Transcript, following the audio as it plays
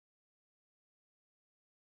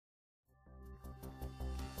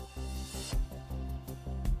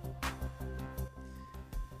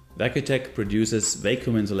va-Q-tec produces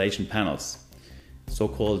vacuum insulation panels,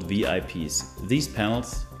 so-called VIPs. These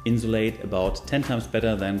panels insulate about 10 times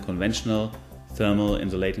better than conventional thermal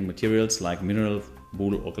insulating materials like mineral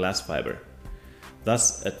wool or glass fiber.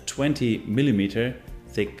 Thus, a 20 mm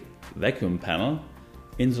thick vacuum panel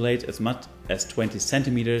insulates as much as 20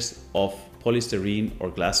 centimeters of polystyrene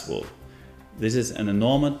or glass wool. This is an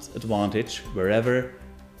enormous advantage wherever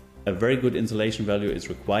a very good insulation value is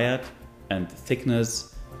required and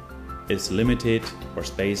thickness is limited or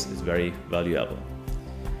space is very valuable.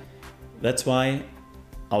 That's why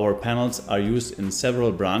our panels are used in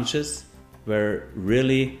several branches where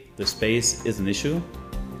really the space is an issue.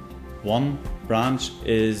 One branch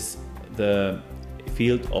is the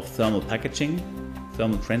field of thermal packaging,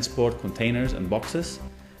 thermal transport containers and boxes,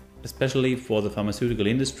 especially for the pharmaceutical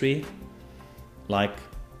industry, like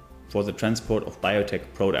for the transport of biotech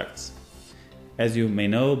products. As you may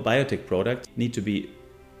know, biotech products need to be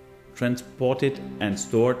transported and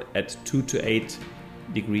stored at 2 to 8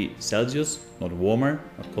 degrees Celsius, not warmer,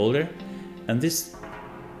 not colder, and this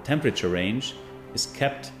temperature range is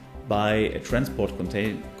kept by a transport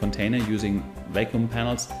container using vacuum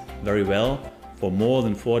panels very well for more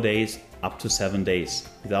than 4 days up to 7 days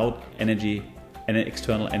without any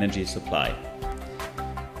external energy supply.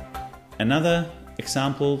 Another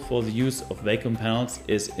example for the use of vacuum panels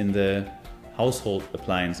is in the household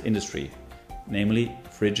appliance industry, namely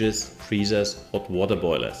fridges, freezers, hot water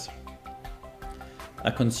boilers.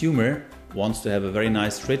 A consumer wants to have a very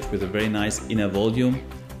nice fridge with a very nice inner volume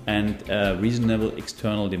and reasonable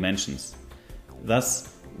external dimensions.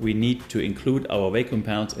 Thus, we need to include our vacuum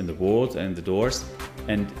panels in the walls and the doors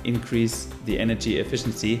and increase the energy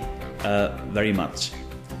efficiency very much.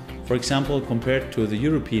 For example, compared to the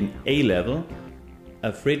European A level,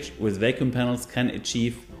 a fridge with vacuum panels can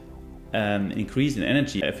achieve an increase in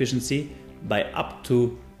energy efficiency by up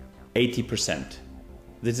to 80%.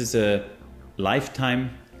 This is a lifetime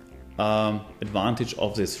advantage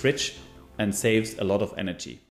of this fridge and saves a lot of energy.